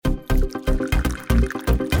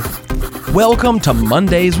Welcome to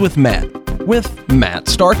Mondays with Matt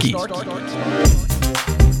Starkey.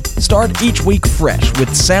 Start each week fresh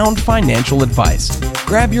with sound financial advice.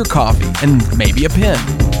 Grab your coffee and maybe a pen.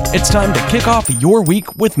 It's time to kick off your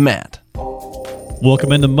week with Matt.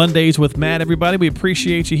 Welcome into Mondays with Matt, everybody. We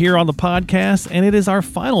appreciate you here on the podcast, and it is our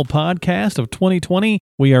final podcast of 2020.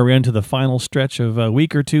 We are into the final stretch of a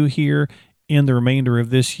week or two here in the remainder of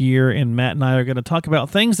this year, and Matt and I are going to talk about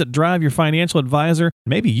things that drive your financial advisor,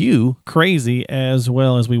 maybe you, crazy, as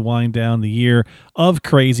well as we wind down the year of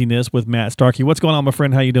craziness with Matt Starkey. What's going on, my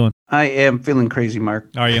friend? How you doing? I am feeling crazy, Mark.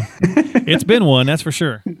 Are you? It's been one, that's for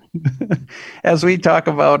sure. As we talk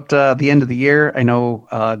about the end of the year, I know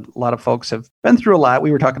a lot of folks have been through a lot.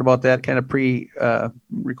 We were talking about that kind of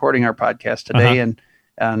recording our podcast today,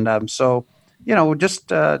 so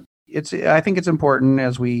just. I think it's important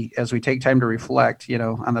as we take time to reflect,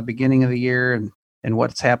 on the beginning of the year and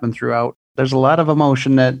what's happened throughout. There's a lot of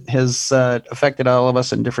emotion that has affected all of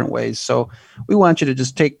us in different ways. So we want you to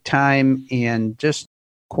just take time and just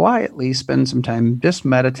quietly spend some time just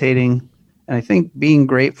meditating. And I think being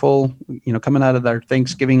grateful, coming out of our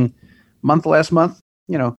Thanksgiving month last month,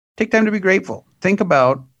 take time to be grateful. Think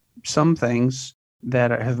about some things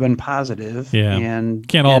that have been positive. Yeah. And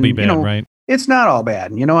can't all be bad, right? It's not all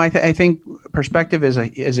bad. I think perspective is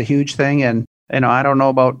a huge thing. And, I don't know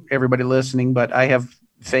about everybody listening, but I have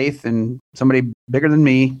faith in somebody bigger than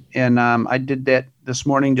me. And I did that this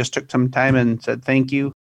morning, just took some time and said, thank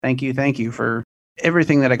you for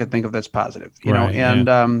everything that I could think of that's positive, Right,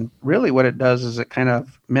 and really what it does is it kind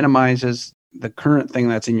of minimizes the current thing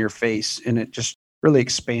that's in your face. And it just really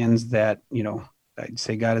expands that, I'd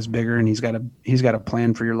say God is bigger and he's got a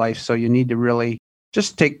plan for your life. So you need to really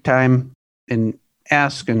just take time and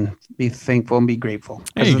ask and be thankful and be grateful.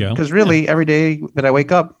 There you go. Because really, every day that I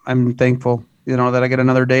wake up, I'm thankful, that I get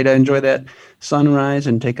another day to enjoy that sunrise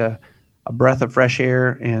and take a breath of fresh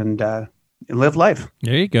air and live life.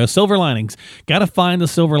 There you go. Silver linings. Got to find the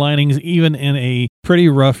silver linings even in a pretty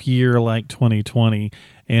rough year like 2020.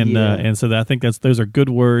 And so I think those are good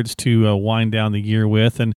words to wind down the year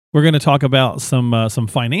with. And we're going to talk about some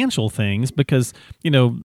financial things because,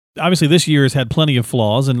 obviously, this year has had plenty of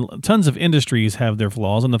flaws, and tons of industries have their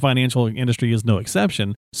flaws, and the financial industry is no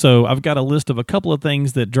exception. So I've got a list of a couple of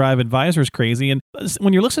things that drive advisors crazy. And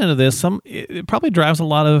when you're listening to this, it probably drives a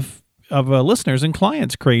lot of listeners and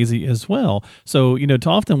clients crazy as well. So, too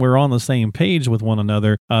often we're on the same page with one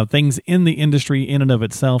another. Things in the industry in and of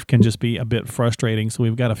itself can just be a bit frustrating. So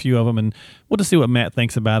we've got a few of them, and we'll just see what Matt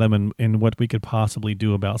thinks about them and what we could possibly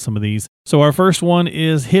do about some of these. So our first one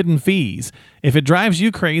is hidden fees. If it drives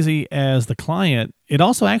you crazy as the client, it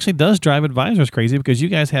also actually does drive advisors crazy because you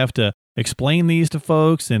guys have to explain these to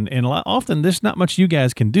folks, and often there's not much you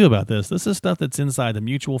guys can do about this. This is stuff that's inside the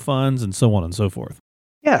mutual funds and so on and so forth.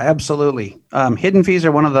 Yeah, absolutely. Hidden fees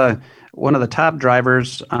are one of the top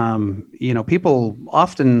drivers. People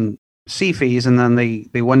often see fees and then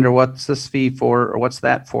they wonder what's this fee for or what's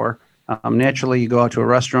that for. Naturally, you go out to a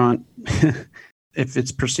restaurant. If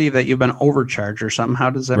it's perceived that you've been overcharged or something,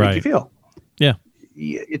 how does that make you feel? Yeah,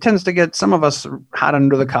 it tends to get some of us hot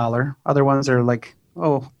under the collar. Other ones are like,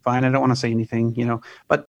 oh, fine, I don't want to say anything,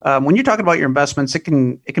 But when you're talking about your investments, it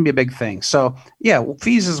can be a big thing. So yeah,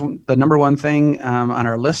 fees is the number one thing on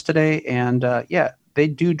our list today, and they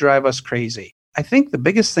do drive us crazy. I think the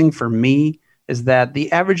biggest thing for me is that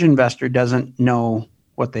the average investor doesn't know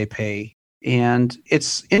what they pay, and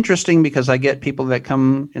it's interesting because I get people that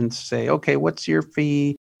come and say, "Okay, what's your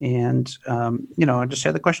fee?" And I just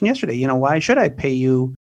had the question yesterday. Why should I pay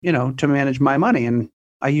you? To manage my money, and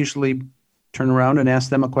I usually turn around and ask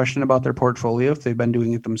them a question about their portfolio if they've been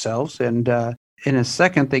doing it themselves. And in a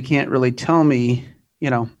second, they can't really tell me,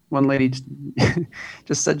 one lady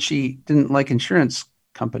just said she didn't like insurance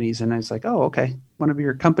companies. And I was like, oh, okay. One of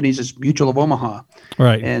your companies is Mutual of Omaha.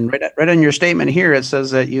 Right. And right on your statement here, it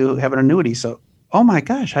says that you have an annuity. So, oh my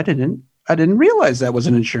gosh, I didn't realize that was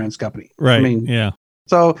an insurance company. Right. Yeah.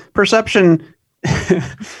 So perception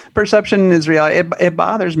is reality. It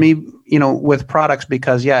bothers me, with products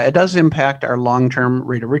because, it does impact our long-term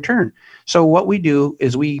rate of return. So what we do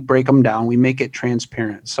is we break them down. We make it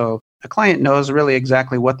transparent. So the client knows really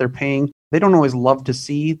exactly what they're paying. They don't always love to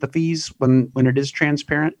see the fees when it is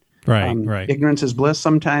transparent. Right. Ignorance is bliss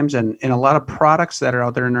sometimes. And a lot of products that are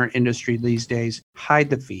out there in our industry these days hide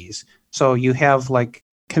the fees. So you have like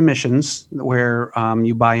commissions where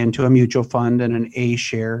you buy into a mutual fund and an A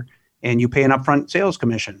share, and you pay an upfront sales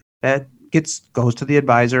commission that goes to the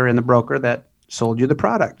advisor and the broker that sold you the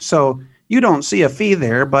product. So you don't see a fee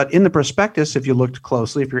there, but in the prospectus, if you looked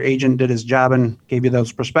closely, if your agent did his job and gave you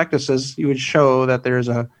those prospectuses, you would show that there's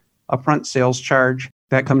a upfront sales charge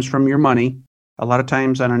that comes from your money. A lot of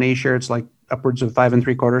times on an A share, it's like upwards of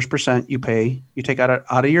 5.75% you pay. You take out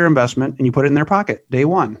of your investment and you put it in their pocket day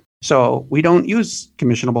one. So we don't use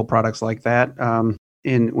commissionable products like that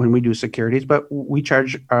when we do securities, but we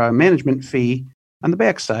charge a management fee on the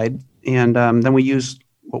backside. And then we use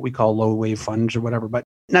what we call low wave funds or whatever. But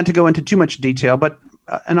not to go into too much detail, but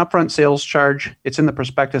an upfront sales charge, it's in the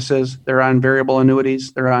prospectuses. They're on variable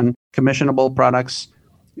annuities. They're on commissionable products.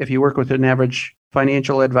 If you work with an average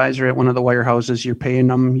financial advisor at one of the wirehouses, you're paying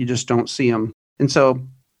them, you just don't see them. And so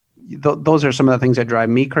those are some of the things that drive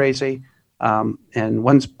me crazy. And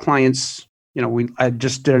once clients, I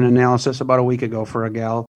just did an analysis about a week ago for a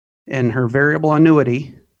gal, and her variable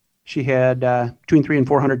annuity, she had between $300,000 and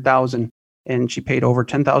 $400,000, and she paid over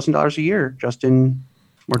 $10,000 a year just in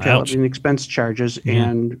mortality and expense charges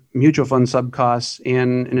and mutual fund sub costs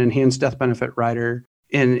and an enhanced death benefit rider.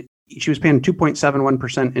 And she was paying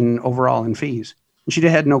 2.71% in overall in fees. And she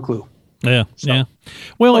had no clue. Yeah, yeah.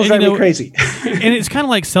 Well, those drive me crazy. And it's kind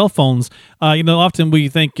of like cell phones. Often we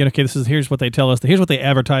think, okay, here's what they tell us. Here's what they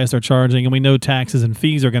advertise they're charging, and we know taxes and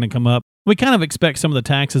fees are going to come up. We kind of expect some of the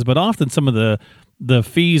taxes, but often some of the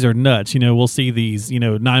fees are nuts. We'll see these,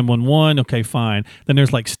 911, okay, fine. Then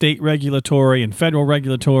there's like state regulatory and federal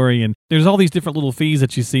regulatory, and there's all these different little fees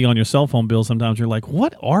that you see on your cell phone bill. Sometimes you're like,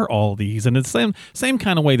 what are all these? And it's the same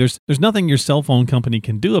kind of way. There's nothing your cell phone company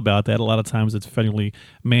can do about that. A lot of times it's federally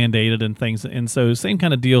mandated and things. And so same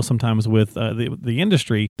kind of deal sometimes with the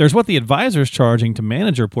industry. There's what the advisor's charging to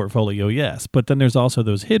manage your portfolio, yes. But then there's also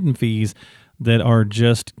those hidden fees that are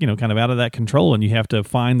just, kind of out of that control, and you have to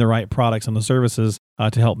find the right products and the services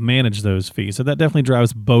to help manage those fees. So that definitely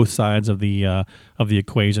drives both sides of the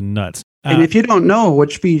equation nuts. And if you don't know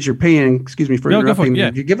which fees you're paying, excuse me for interrupting,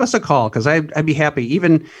 you give us a call, because I'd be happy.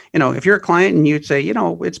 Even, if you're a client and you'd say,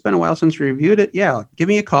 it's been a while since we reviewed it, give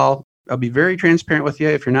me a call. I'll be very transparent with you.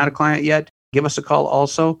 If you're not a client yet, give us a call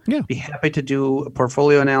also. Yeah. Be happy to do a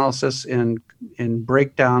portfolio analysis and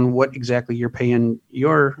break down what exactly you're paying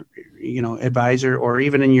your advisor, or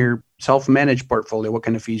even in your self-managed portfolio, what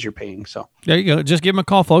kind of fees you're paying. So there you go. Just give them a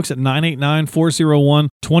call, folks, at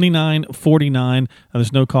 989-401-2949.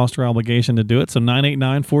 There's no cost or obligation to do it. So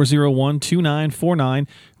 989-401-2949.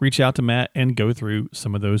 Reach out to Matt and go through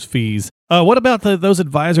some of those fees. What about those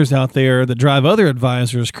advisors out there that drive other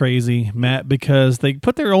advisors crazy, Matt, because they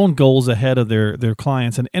put their own goals ahead of their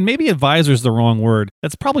clients? And maybe advisor is the wrong word.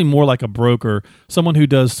 That's probably more like a broker, someone who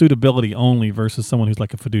does suitability only versus someone who's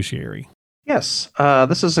like a fiduciary. Yes,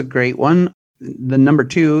 this is a great one. The number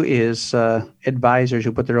 2 is advisors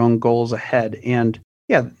who put their own goals ahead. And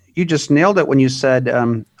you just nailed it when you said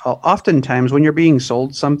oftentimes when you're being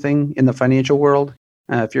sold something in the financial world,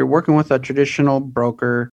 if you're working with a traditional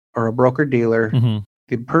broker or a broker dealer,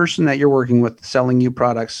 the person that you're working with selling you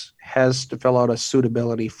products has to fill out a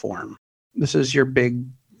suitability form. This is your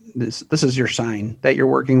this is your sign that you're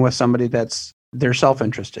working with somebody they're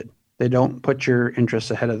self-interested. They don't put your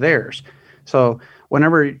interests ahead of theirs. So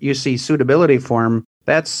whenever you see suitability form,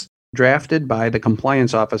 that's drafted by the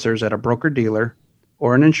compliance officers at a broker-dealer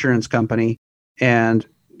or an insurance company, and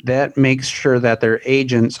that makes sure that their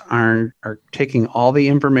agents are taking all the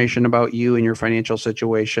information about you and your financial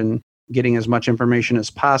situation, getting as much information as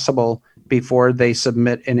possible before they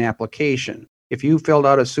submit an application. If you filled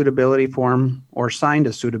out a suitability form or signed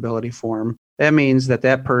a suitability form, that means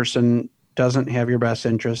that person doesn't have your best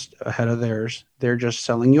interest ahead of theirs. They're just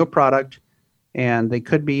selling you a product, and they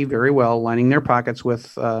could be very well lining their pockets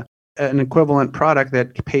with an equivalent product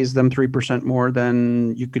that pays them 3% more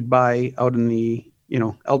than you could buy out in the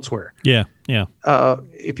elsewhere. Yeah.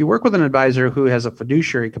 If you work with an advisor who has a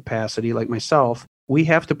fiduciary capacity like myself, we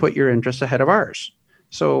have to put your interests ahead of ours.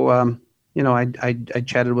 So, I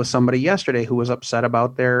chatted with somebody yesterday who was upset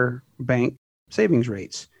about their bank savings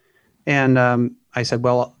rates. And I said,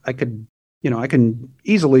 well, I can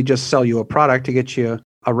easily just sell you a product to get you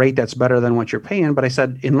a rate that's better than what you're paying. But I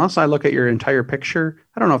said, unless I look at your entire picture,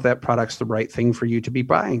 I don't know if that product's the right thing for you to be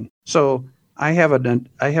buying. So I have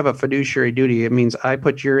a fiduciary duty. It means I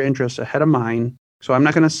put your interests ahead of mine. So I'm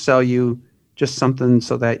not going to sell you just something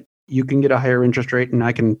so that you can get a higher interest rate and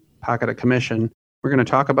I can pocket a commission. We're going to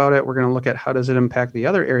talk about it. We're going to look at how does it impact the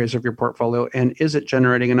other areas of your portfolio, and is it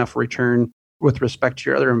generating enough return with respect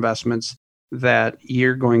to your other investments that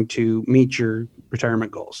you're going to meet your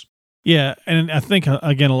retirement goals. Yeah, and I think,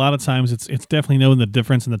 again, a lot of times it's definitely knowing the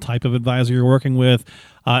difference in the type of advisor you're working with,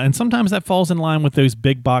 and sometimes that falls in line with those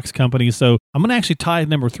big box companies. So I'm going to actually tie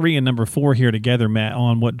number 3 and number 4 here together, Matt,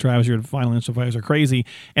 on what drives your financial advisor crazy,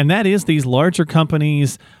 and that is these larger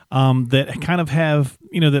companies that kind of have,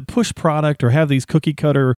 that push product or have these cookie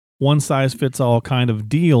cutter one-size-fits-all kind of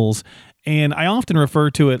deals. And I often refer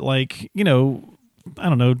to it like, I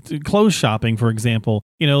don't know, clothes shopping, for example.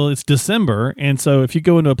 It's December. And so if you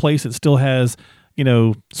go into a place that still has,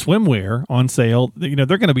 swimwear on sale, they're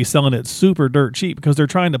going to be selling it super dirt cheap because they're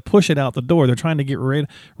trying to push it out the door. They're trying to get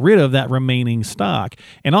rid of that remaining stock.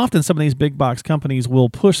 And often some of these big box companies will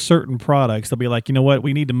push certain products. They'll be like, you know what,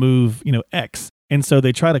 we need to move, X. And so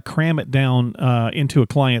they try to cram it down into a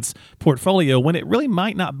client's portfolio when it really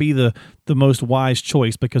might not be the most wise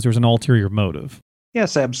choice because there's an ulterior motive.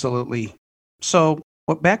 Yes, absolutely. So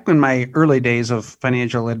back in my early days of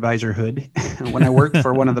financial advisorhood, when I worked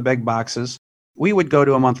for one of the big boxes, we would go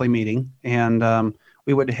to a monthly meeting and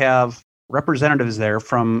we would have representatives there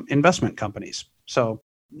from investment companies. So,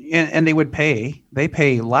 and they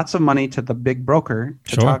pay lots of money to the big broker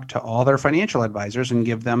to talk to all their financial advisors and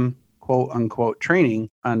give them quote unquote training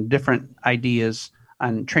on different ideas,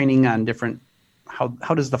 on training on different,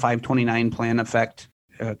 how does the 529 plan affect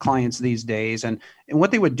clients these days? And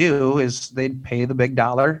what they would do is they'd pay the big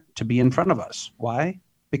dollar to be in front of us. Why?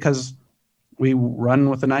 Because we run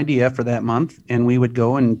with an idea for that month and we would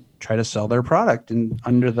go and try to sell their product and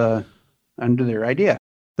under their idea.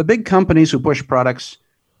 The big companies who push products,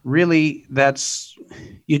 really,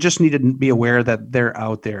 you just need to be aware that they're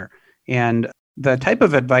out there. And the type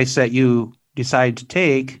of advice that you decide to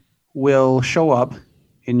take will show up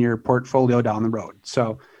in your portfolio down the road.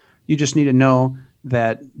 So you just need to know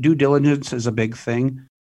that due diligence is a big thing.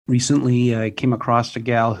 Recently, I came across a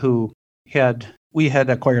gal who we had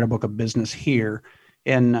acquired a book of business here,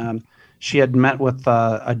 and she had met with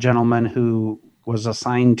a gentleman who was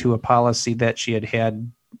assigned to a policy that she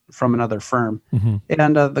had from another firm. Mm-hmm.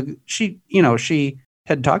 And she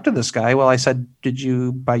had talked to this guy. Well, I said, did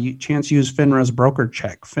you by chance use FINRA's broker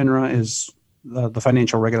check? FINRA is the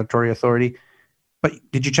Financial Regulatory Authority. But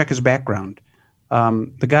did you check his background?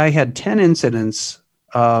 The guy had 10 incidents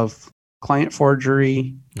of client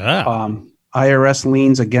forgery, IRS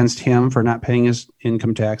liens against him for not paying his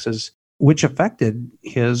income taxes, which affected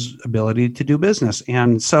his ability to do business.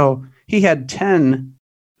 And so he had 10,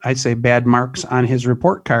 I'd say, bad marks on his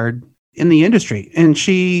report card in the industry. And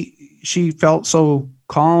she felt so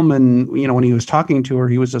calm. And, when he was talking to her,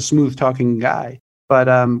 he was a smooth talking guy.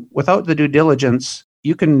 But without the due diligence,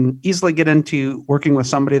 you can easily get into working with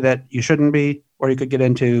somebody that you shouldn't be, or you could get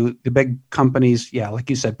into the big companies, like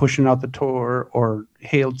you said, pushing out the door, or,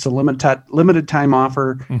 hey, it's a limited time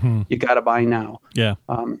offer. Mm-hmm. You got to buy now. Yeah.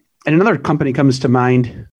 And another company comes to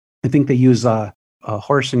mind. I think they use a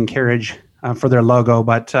horse and carriage for their logo,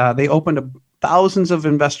 but they opened thousands of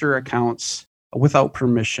investor accounts without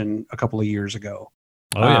permission a couple of years ago.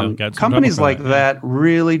 Oh, yeah. Companies like that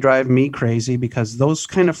really drive me crazy because those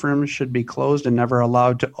kind of firms should be closed and never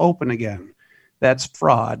allowed to open again. That's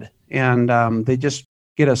fraud. And they just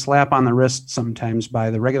get a slap on the wrist sometimes by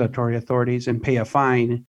the regulatory authorities and pay a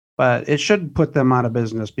fine. But it should put them out of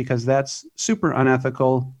business because that's super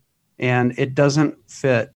unethical and it doesn't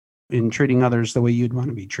fit in treating others the way you'd want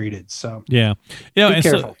to be treated. So be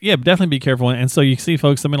careful. So, definitely be careful. And so you see,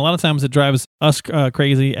 folks, a lot of times it drives us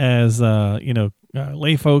crazy as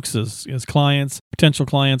lay folks, as clients, potential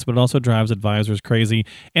clients, but it also drives advisors crazy.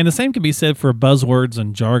 And the same can be said for buzzwords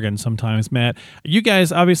and jargon sometimes, Matt. You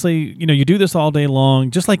guys, obviously, you do this all day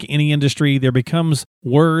long. Just like any industry, there becomes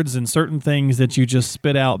words and certain things that you just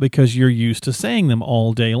spit out because you're used to saying them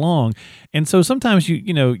all day long. And so sometimes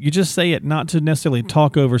you just say it not to necessarily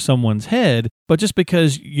talk over someone's head, but just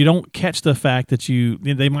because you don't catch the fact that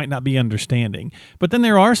they might not be understanding. But then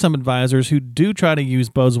there are some advisors who do try to use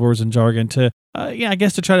buzzwords and jargon to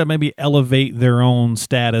to try to maybe elevate their own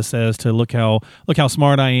status as to look how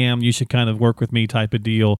smart I am. You should kind of work with me type of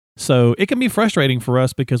deal. So it can be frustrating for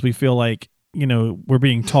us because we feel like, we're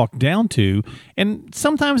being talked down to. And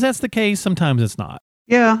sometimes that's the case. Sometimes it's not.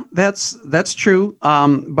 Yeah, that's true.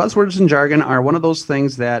 Buzzwords and jargon are one of those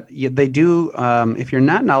things that they do. If you're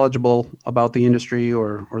not knowledgeable about the industry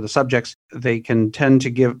or the subjects, they can tend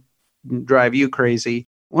to drive you crazy.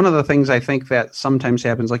 One of the things I think that sometimes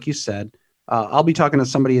happens, like you said, I'll be talking to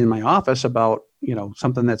somebody in my office about,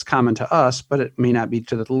 something that's common to us, but it may not be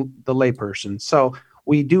to the layperson. So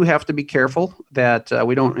we do have to be careful that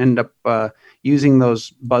we don't end up using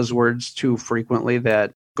those buzzwords too frequently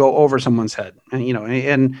that go over someone's head.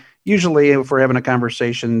 And usually if we're having a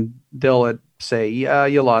conversation, they'll say, yeah,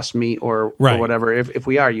 you lost me or whatever, if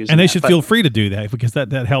we are using And they should feel free to do that because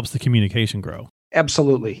that helps the communication grow.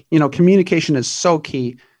 Absolutely. Communication is so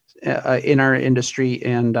key in our industry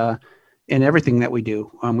and in everything that we do.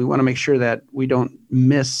 We want to make sure that we don't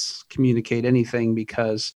miscommunicate anything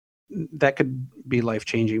because that could be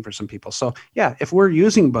life-changing for some people. So yeah, if we're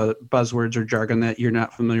using buzzwords or jargon that you're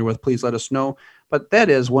not familiar with, please let us know. But that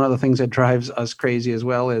is one of the things that drives us crazy as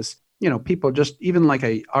well, is, people just, even like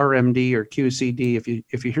a RMD or QCD,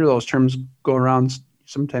 if you hear those terms go around,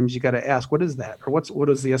 sometimes you got to ask, what is that? Or what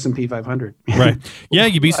is the S&P 500? Right. Yeah,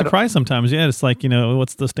 you'd be surprised sometimes. Yeah, it's like,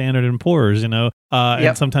 what's the Standard & Poor's, and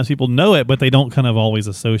sometimes people know it, but they don't kind of always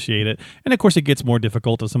associate it. And of course, it gets more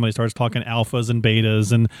difficult if somebody starts talking alphas and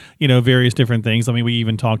betas and, various different things. I mean, we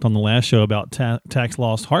even talked on the last show about tax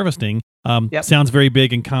loss harvesting. Sounds very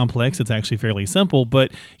big and complex. It's actually fairly simple,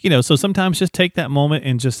 but so sometimes just take that moment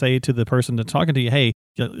and just say to the person that's talking to you, hey,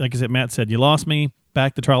 like I said, Matt said, you lost me,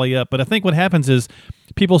 back the trolley up. But I think what happens is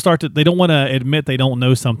people they don't want to admit they don't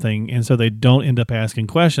know something, and so they don't end up asking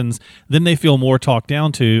questions. Then they feel more talked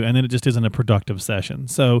down to, and then it just isn't a productive session.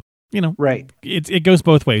 So, right. It goes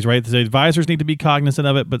both ways, right? The advisors need to be cognizant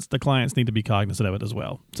of it, but the clients need to be cognizant of it as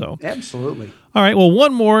well. So absolutely. All right. Well,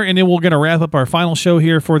 one more, and then we're going to wrap up our final show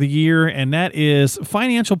here for the year, and that is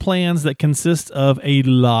financial plans that consist of a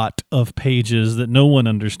lot of pages that no one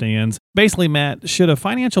understands. Basically, Matt, should a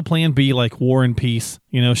financial plan be like War and Peace?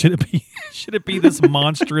 Should it be this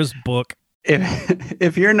monstrous book?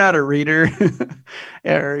 If you're not a reader,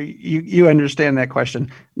 or you understand that question.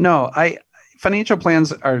 No, financial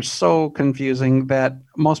plans are so confusing that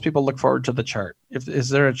most people look forward to the chart. Is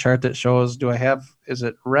there a chart that shows, is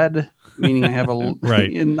it red, meaning I have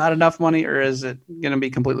right. not enough money, or is it going to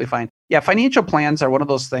be completely fine? Yeah, financial plans are one of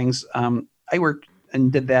those things. I worked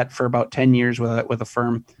and did that for about 10 years with a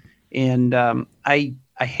firm. And I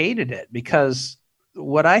hated it, because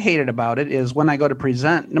what I hated about it is when I go to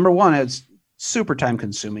present, number one, it's super time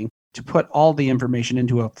consuming to put all the information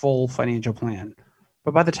into a full financial plan.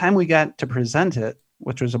 But by the time we got to present it,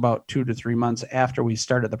 which was about 2 to 3 months after we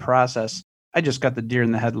started the process, I just got the deer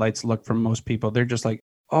in the headlights look from most people. They're just like,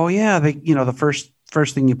 oh yeah, the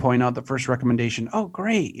first thing you point out, the first recommendation. Oh,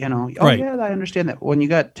 great. Right. Yeah, I understand that. When you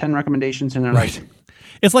got 10 recommendations and they're right. like,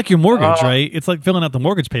 it's like your mortgage, right? It's like filling out the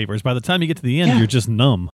mortgage papers. By the time you get to the end, you're just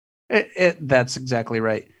numb. That's exactly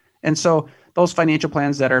right. And so those financial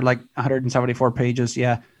plans that are like 174 pages,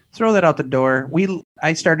 throw that out the door.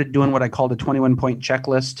 I started doing what I called a 21-point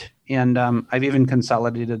checklist, and I've even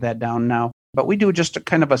consolidated that down now. But we do just a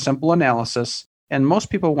kind of a simple analysis, and most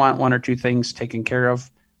people want one or two things taken care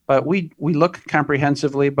of. But we look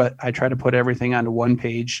comprehensively, but I try to put everything onto one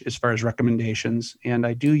page as far as recommendations. And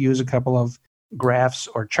I do use a couple of graphs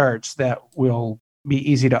or charts that will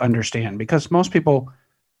be easy to understand, because most people,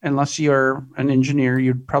 unless you're an engineer,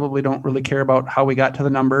 you probably don't really care about how we got to the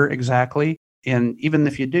number exactly. And even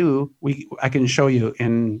if you do, I can show you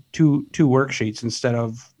in two worksheets instead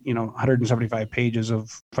of 175 pages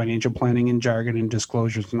of financial planning and jargon and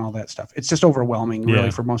disclosures and all that stuff. It's just overwhelming,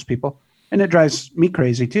 really, for most people. And it drives me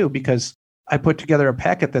crazy too, because I put together a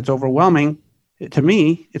packet that's overwhelming. To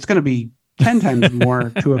me, it's going to be 10 times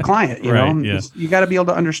more to a client. You know, you got to be able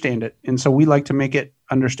to understand it. And so we like to make it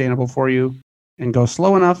understandable for you and go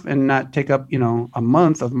slow enough and not take up a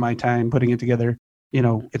month of my time putting it together.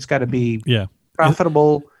 It's got to be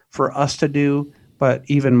profitable for us to do, but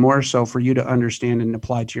even more so for you to understand and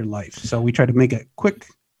apply to your life. So we try to make a quick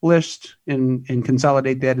list and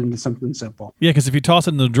consolidate that into something simple. Yeah, because if you toss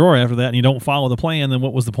it in the drawer after that and you don't follow the plan, then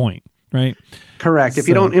what was the point, right? Correct. If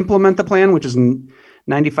you don't implement the plan, which is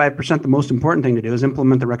 95% the most important thing to do, is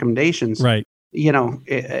implement the recommendations. Right. And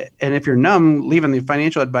if you're numb, leaving the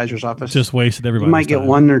financial advisor's office, just wasted everybody's you might get time.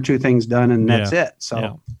 1 or 2 things done, and that's it.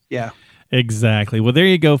 So, Exactly. Well, there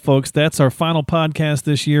you go, folks. That's our final podcast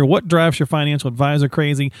this year. What drives your financial advisor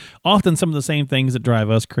crazy? Often some of the same things that drive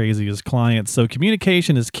us crazy as clients. So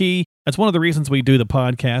communication is key. That's one of the reasons we do the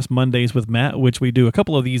podcast Mondays with Matt, which we do a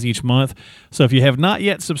couple of these each month. So if you have not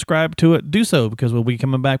yet subscribed to it, do so, because we'll be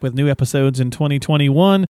coming back with new episodes in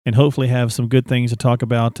 2021 and hopefully have some good things to talk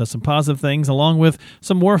about, some positive things, along with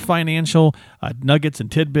some more financial nuggets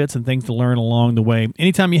and tidbits and things to learn along the way.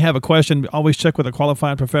 Anytime you have a question, always check with a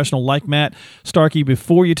qualified professional like Matt Starkey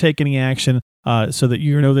before you take any action. So that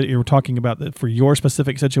you know that you're talking about that for your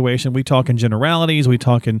specific situation. We talk in generalities. We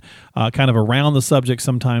talk in kind of around the subject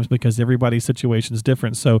sometimes, because everybody's situation is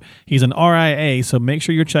different. So he's an RIA, so make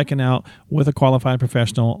sure you're checking out with a qualified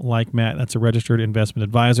professional like Matt. That's a registered investment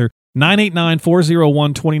advisor.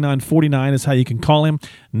 989-401-2949 is how you can call him.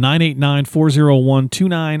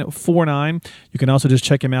 989-401-2949. You can also just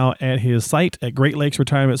check him out at his site at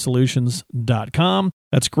GreatLakesRetirementSolutions.com.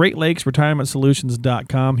 That's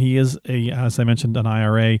GreatLakesRetirementSolutions.com. He is, as I mentioned, an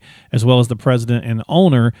IRA, as well as the president and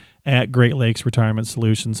owner at Great Lakes Retirement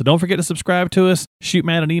Solutions. So don't forget to subscribe to us. Shoot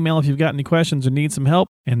Matt an email if you've got any questions or need some help.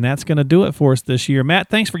 And that's going to do it for us this year. Matt,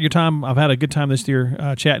 thanks for your time. I've had a good time this year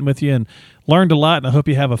chatting with you and learned a lot, and I hope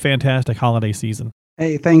you have a fantastic holiday season.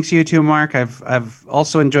 Hey, thanks you too, Mark. I've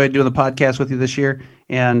also enjoyed doing the podcast with you this year.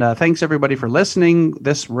 And thanks everybody for listening.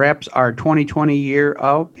 This wraps our 2020 year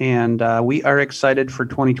out, and we are excited for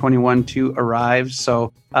 2021 to arrive.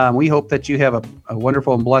 So we hope that you have a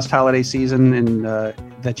wonderful and blessed holiday season, and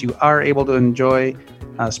that you are able to enjoy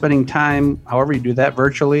spending time, however you do that,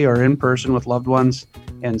 virtually or in person with loved ones.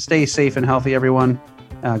 And stay safe and healthy, everyone.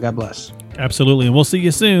 God bless. Absolutely. And we'll see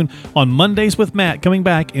you soon on Mondays with Matt, coming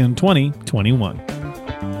back in 2021.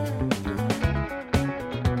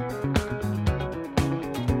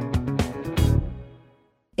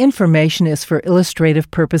 Information is for illustrative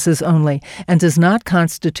purposes only and does not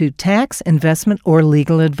constitute tax, investment, or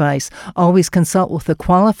legal advice. Always consult with a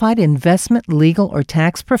qualified investment, legal, or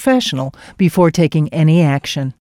tax professional before taking any action.